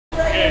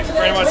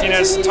Brenda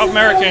Martinez, top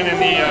American in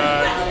the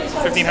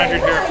 1500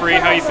 here at Bree.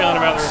 How are you feeling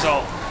about the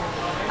result?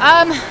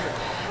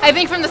 I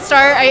think from the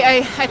start,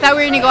 I thought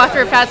we were going to go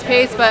after a fast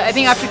pace, but I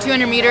think after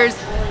 200 meters,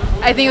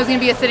 I think it was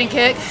going to be a sitting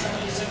kick.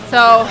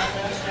 So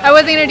I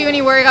wasn't going to do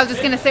any work. I was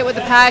just going to sit with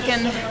the pack.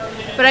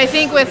 But I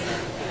think with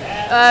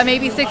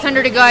maybe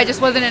 600 to go, I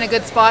just wasn't in a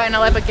good spot, and I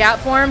left a gap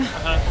form.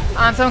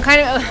 So I'm kind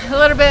of a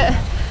little bit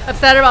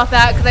upset about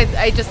that because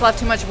I just left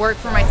too much work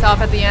for myself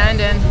at the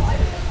end. And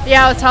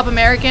yeah, I was top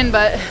American,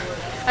 but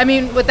I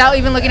mean, without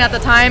even looking at the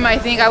time, I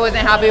think I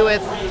wasn't happy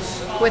with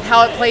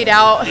how it played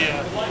out.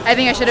 Yeah. I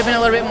think I should have been a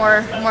little bit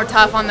more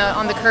tough on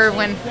the curve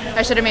when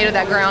I should have made it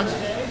that ground.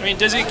 I mean,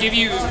 does it give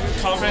you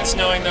confidence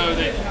knowing though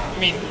that, I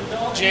mean,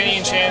 Jenny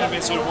and Chan have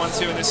been sort of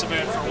 1-2 in this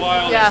event for a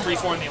while. Yeah.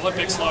 3-4 in the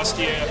Olympics last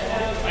year.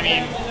 I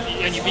mean,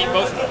 and you beat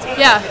both of them today.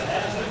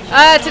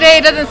 Yeah. Today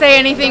it doesn't say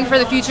anything for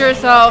the future,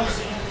 so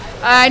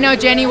I know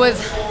Jenny was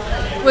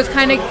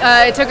kind of,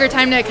 it took her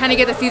time to kind of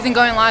get the season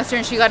going last year,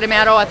 and she got a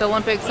medal at the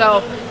Olympics, so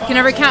you can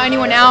never count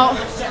anyone out.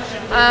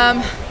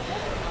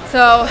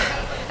 So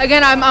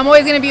again, I'm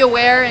always going to be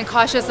aware and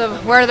cautious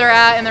of where they're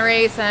at in the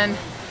race, and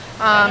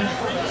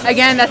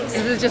again, this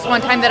is just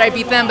one time that I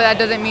beat them, but that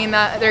doesn't mean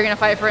that they're going to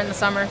fight for it in the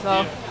summer. So.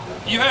 Yeah.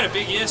 You've had a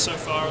big year so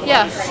far.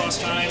 Yeah.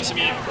 Last times. I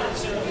mean,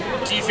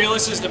 do you feel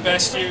this is the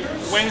best year?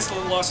 When's the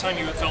last time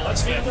you felt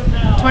less fit?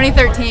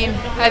 2013.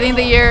 I think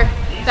the year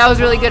that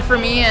was really good for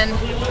me, and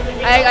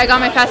I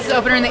got my fastest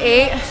opener in the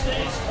 8.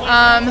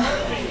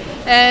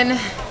 And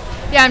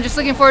yeah, I'm just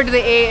looking forward to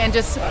the 8 and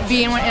just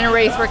being in a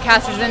race where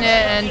Caster's in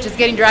it and just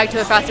getting dragged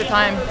to a faster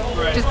time.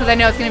 Right. Just because I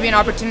know it's going to be an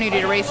opportunity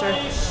to race her.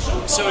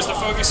 So is the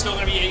focus still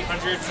going to be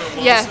 800 for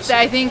Wallace? Yes,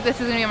 I think this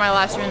is going to be my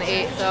last year in the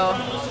 8. So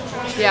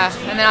yeah,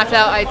 and then after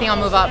that, I think I'll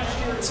move up.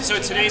 So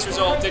today's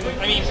result didn't,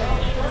 I mean,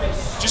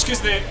 just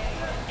because the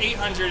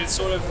 800 is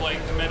sort of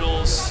like the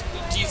medals,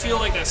 do you feel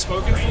like that's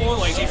spoken for?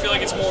 Like, do you feel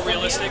like it's more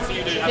realistic for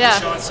you to have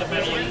a chance at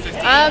medal in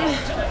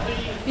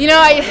 15? You know,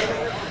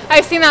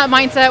 I've seen that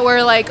mindset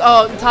where like,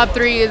 oh, the top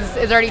 3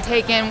 is already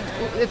taken.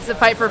 It's a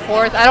fight for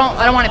 4th. I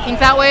don't want to think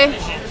that way.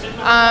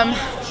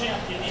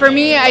 For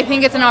me, I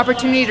think it's an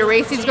opportunity to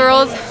race these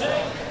girls.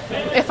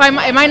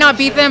 I might not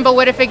beat them, but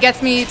what if it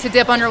gets me to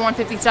dip under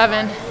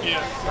 157?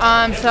 Yeah.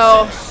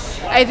 So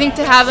I think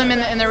to have them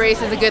in the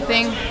race is a good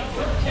thing.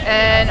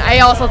 And I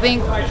also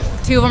think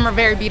 2 of them are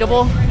very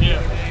beatable.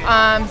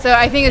 Yeah. So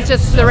I think it's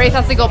just the race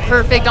has to go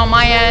perfect on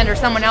my end or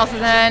someone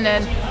else's end,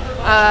 and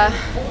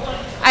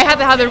I have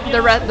to have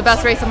the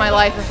best race of my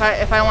life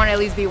if I want to at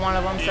least be one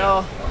of them.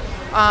 So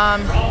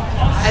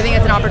I think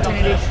it's an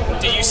opportunity.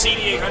 Did you see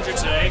the 800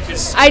 today?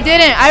 I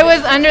didn't. I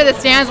was under the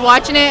stands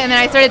watching it, and then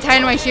I started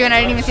tying my shoe, and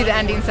I didn't even see the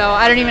ending, so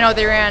I don't even know what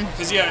they ran.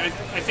 Because yeah,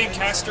 I think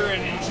Caster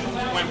and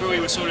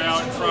Wambui was sort of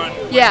out in front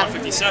with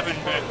 157,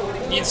 but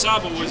Ian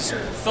Saba was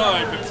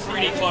 3rd, but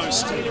pretty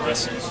close to the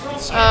rest of them.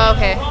 So.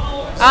 Okay.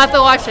 I'll have to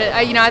watch it.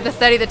 I have to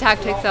study the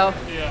tactics, so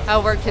I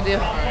have work to do.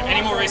 Right.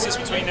 Any more races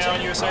between now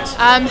and USA's?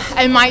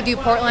 I might do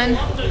Portland.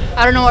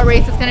 I don't know what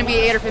race it's going to be,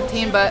 8 or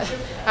 15, but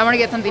I want to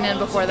get something in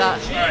before that.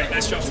 All right,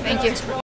 nice job. Thank you.